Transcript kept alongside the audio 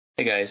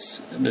Hey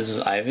guys, this is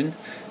Ivan,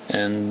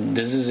 and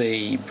this is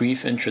a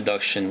brief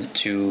introduction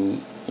to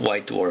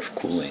white dwarf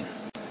cooling.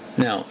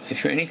 Now,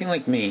 if you're anything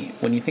like me,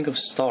 when you think of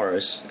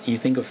stars, you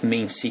think of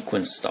main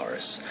sequence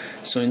stars.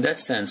 So in that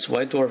sense,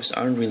 white dwarfs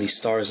aren't really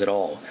stars at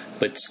all,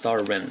 but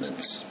star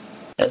remnants.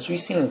 As we've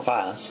seen in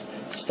class,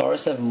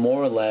 stars have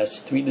more or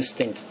less three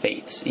distinct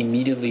fates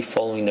immediately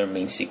following their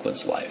main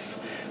sequence life,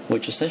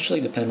 which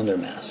essentially depend on their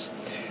mass.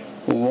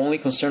 We will only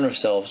concern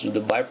ourselves with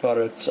the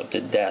byproducts of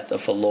the death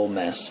of a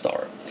low-mass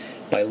star.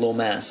 By low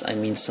mass, I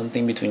mean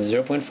something between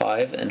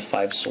 0.5 and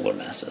 5 solar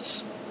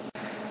masses.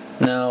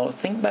 Now,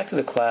 think back to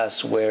the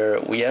class where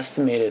we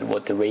estimated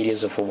what the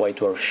radius of a white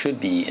dwarf should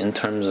be in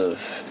terms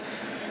of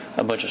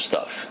a bunch of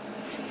stuff.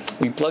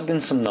 We plugged in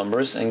some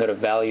numbers and got a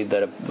value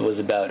that was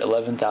about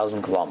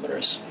 11,000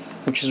 kilometers,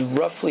 which is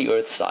roughly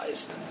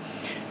Earth-sized.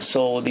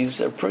 So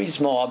these are pretty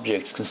small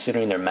objects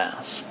considering their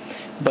mass.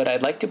 But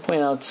I'd like to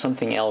point out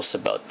something else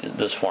about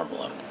this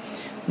formula.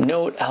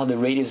 Note how the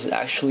radius is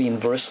actually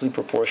inversely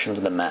proportional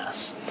to the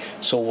mass.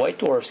 So white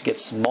dwarfs get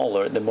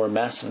smaller the more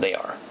massive they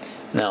are.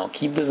 Now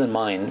keep this in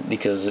mind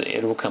because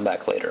it will come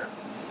back later.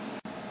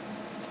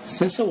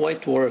 Since a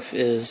white dwarf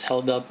is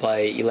held up by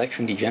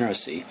electron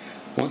degeneracy,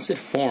 once it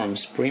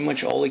forms, pretty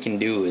much all it can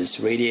do is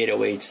radiate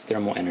away its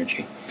thermal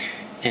energy.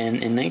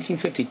 And in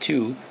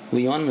 1952,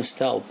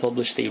 Mestel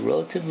published a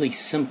relatively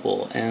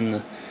simple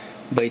and,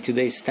 by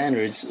today's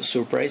standards,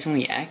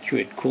 surprisingly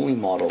accurate cooling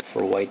model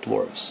for white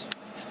dwarfs.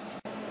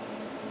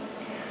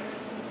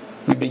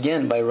 We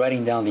begin by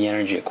writing down the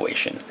energy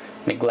equation,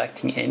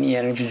 neglecting any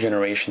energy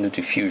generation due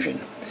to fusion.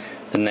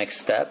 The next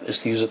step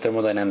is to use a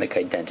thermodynamic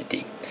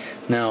identity.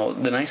 Now,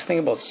 the nice thing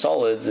about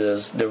solids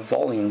is their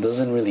volume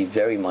doesn't really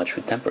vary much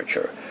with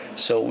temperature,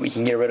 so we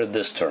can get rid of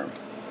this term.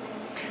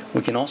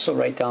 We can also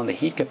write down the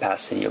heat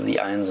capacity of the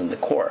ions in the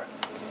core.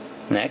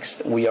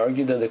 Next, we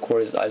argue that the core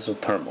is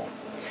isothermal.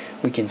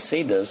 We can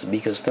say this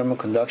because thermal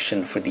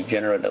conduction for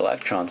degenerate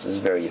electrons is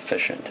very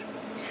efficient.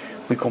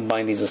 We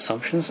combine these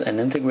assumptions and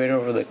integrate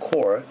over the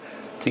core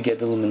to get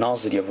the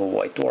luminosity of a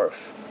white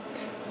dwarf.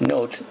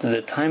 Note that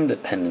the time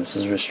dependence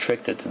is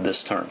restricted to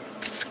this term.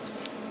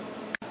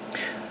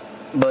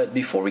 But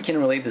before we can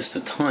relate this to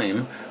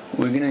time,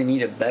 we're going to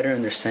need a better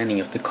understanding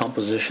of the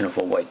composition of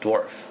a white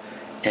dwarf.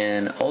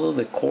 And although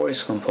the core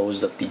is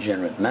composed of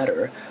degenerate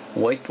matter,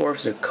 white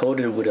dwarfs are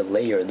coated with a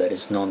layer that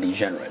is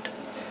non-degenerate.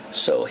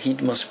 So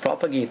heat must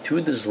propagate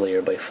through this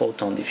layer by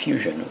photon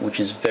diffusion, which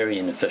is very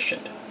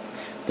inefficient.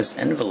 This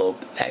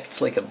envelope acts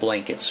like a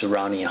blanket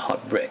surrounding a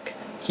hot brick,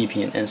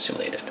 keeping it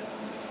insulated.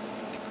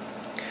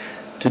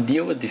 To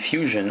deal with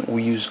diffusion,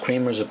 we use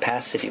Kramer's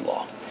opacity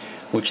law,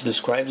 which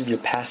describes the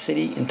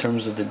opacity in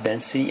terms of the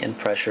density and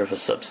pressure of a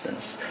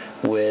substance,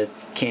 with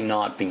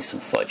K0 being some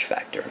fudge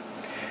factor.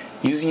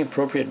 Using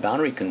appropriate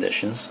boundary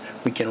conditions,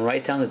 we can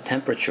write down the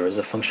temperature as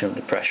a function of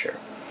the pressure.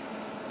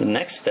 The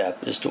next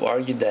step is to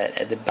argue that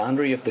at the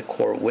boundary of the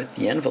core with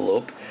the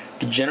envelope,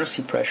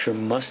 degeneracy pressure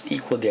must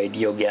equal the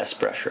ideal gas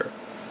pressure.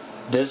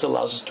 This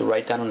allows us to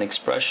write down an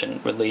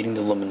expression relating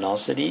the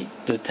luminosity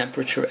to the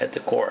temperature at the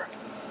core.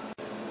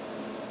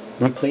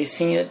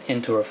 Replacing it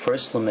into our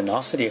first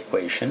luminosity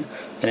equation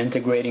and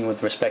integrating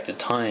with respect to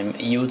time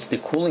yields the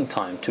cooling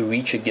time to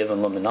reach a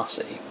given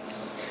luminosity.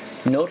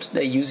 Note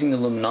that using the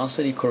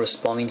luminosity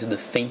corresponding to the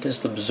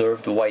faintest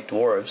observed white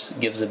dwarfs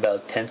gives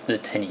about 10 to the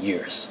 10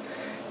 years,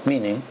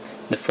 meaning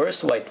the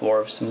first white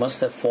dwarfs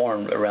must have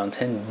formed around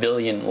 10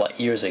 billion light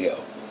years ago.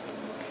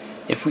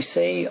 If we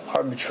say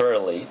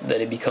arbitrarily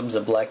that it becomes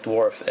a black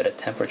dwarf at a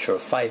temperature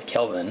of 5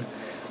 Kelvin,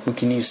 we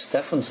can use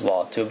Stefan's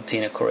law to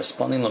obtain a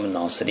corresponding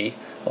luminosity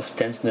of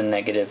 10 to the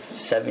negative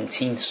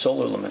 17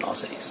 solar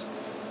luminosities,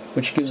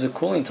 which gives a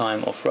cooling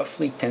time of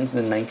roughly 10 to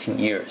the 19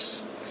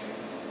 years.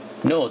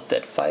 Note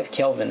that 5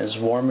 Kelvin is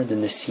warmer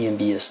than the CMB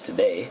is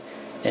today,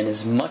 and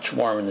is much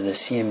warmer than the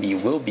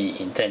CMB will be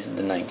in 10 to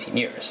the 19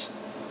 years.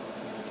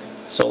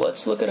 So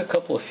let's look at a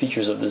couple of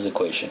features of this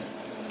equation.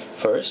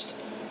 First,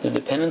 the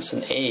dependence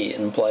on A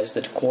implies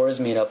that cores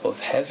made up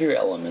of heavier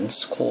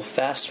elements cool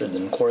faster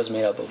than cores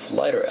made up of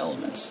lighter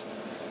elements.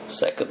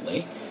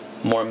 Secondly,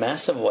 more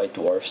massive white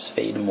dwarfs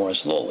fade more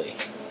slowly.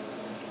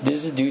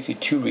 This is due to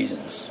two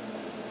reasons.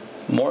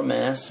 More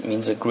mass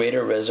means a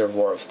greater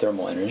reservoir of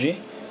thermal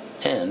energy,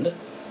 and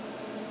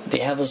they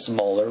have a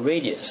smaller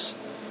radius,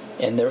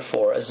 and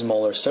therefore a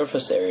smaller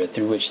surface area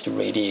through which to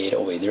radiate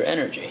away their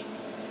energy.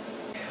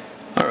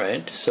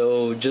 Alright,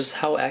 so just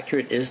how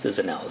accurate is this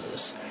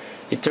analysis?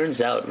 It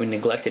turns out we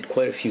neglected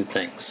quite a few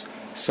things,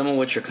 some of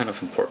which are kind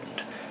of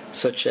important,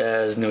 such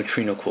as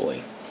neutrino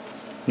cooling.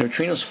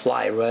 Neutrinos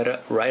fly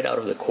right out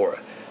of the core,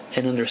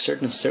 and under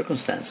certain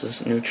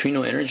circumstances,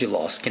 neutrino energy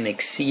loss can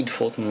exceed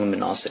photon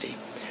luminosity.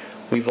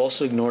 We've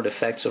also ignored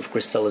effects of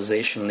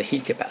crystallization on the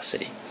heat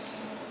capacity.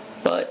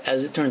 But,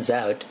 as it turns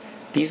out,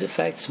 these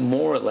effects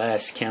more or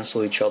less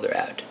cancel each other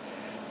out.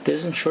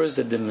 This ensures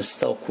that the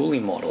Mestel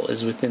cooling model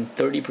is within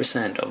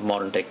 30% of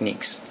modern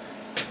techniques.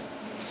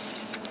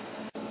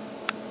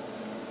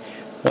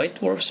 White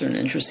dwarfs are an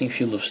interesting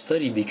field of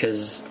study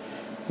because,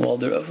 while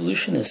their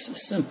evolution is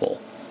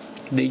simple,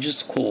 they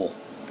just cool.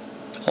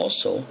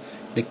 Also,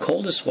 the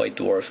coldest white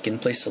dwarf can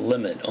place a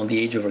limit on the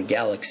age of our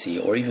galaxy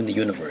or even the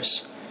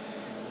universe.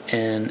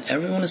 And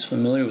everyone is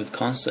familiar with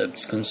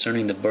concepts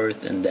concerning the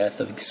birth and death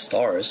of the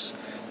stars,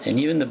 and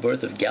even the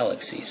birth of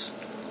galaxies.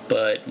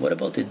 But what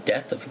about the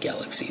death of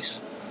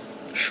galaxies?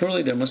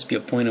 Surely there must be a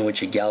point at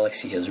which a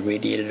galaxy has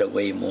radiated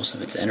away most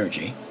of its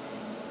energy.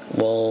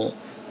 Well,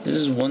 this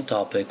is one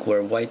topic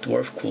where white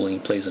dwarf cooling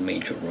plays a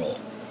major role.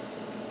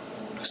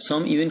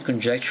 Some even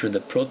conjecture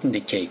that proton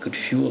decay could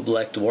fuel a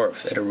black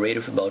dwarf at a rate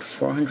of about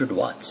 400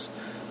 watts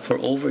for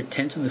over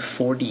 10 to the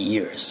 40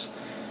 years.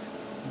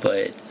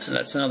 But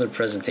that's another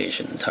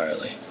presentation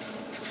entirely.